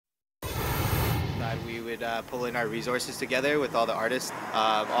we would pull in our resources together with all the artists,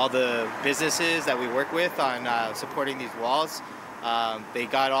 all the businesses that we work with on supporting these walls. They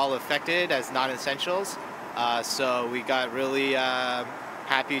got all affected as non-essentials, so we got really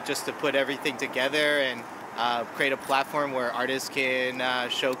happy just to put everything together and create a platform where artists can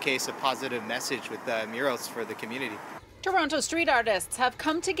showcase a positive message with murals for the community. Toronto street artists have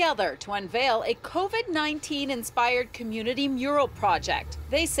come together to unveil a COVID-19-inspired community mural project.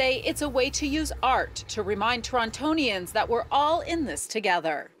 They say it's a way to use art to remind Torontonians that we're all in this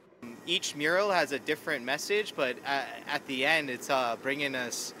together. Each mural has a different message, but at the end, it's bringing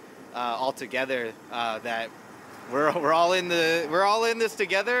us all together. That we're all in this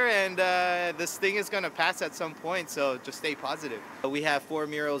together, and this thing is going to pass at some point. So just stay positive. We have 4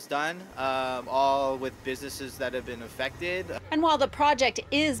 murals done, all with businesses that have been affected. And while the project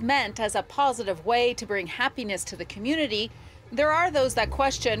is meant as a positive way to bring happiness to the community, there are those that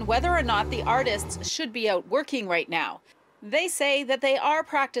question whether or not the artists should be out working right now. They say that they are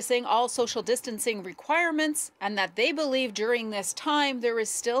practicing all social distancing requirements and that they believe during this time there is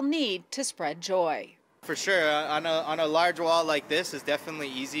still need to spread joy. For sure, on a large wall like this, it's definitely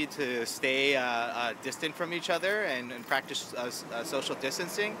easy to stay distant from each other and practice social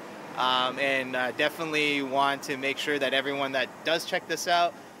distancing. And definitely want to make sure that everyone that does check this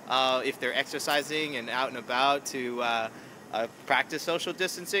out, if they're exercising and out and about, to practice social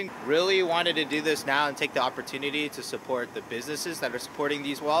distancing. Really wanted to do this now and take the opportunity to support the businesses that are supporting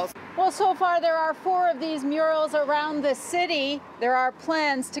these walls. Well, so far there are 4 of these murals around the city. There are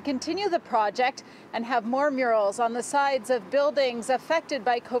plans to continue the project and have more murals on the sides of buildings affected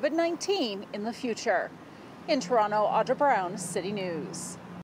by COVID-19 in the future. In Toronto, Audra Brown, City News.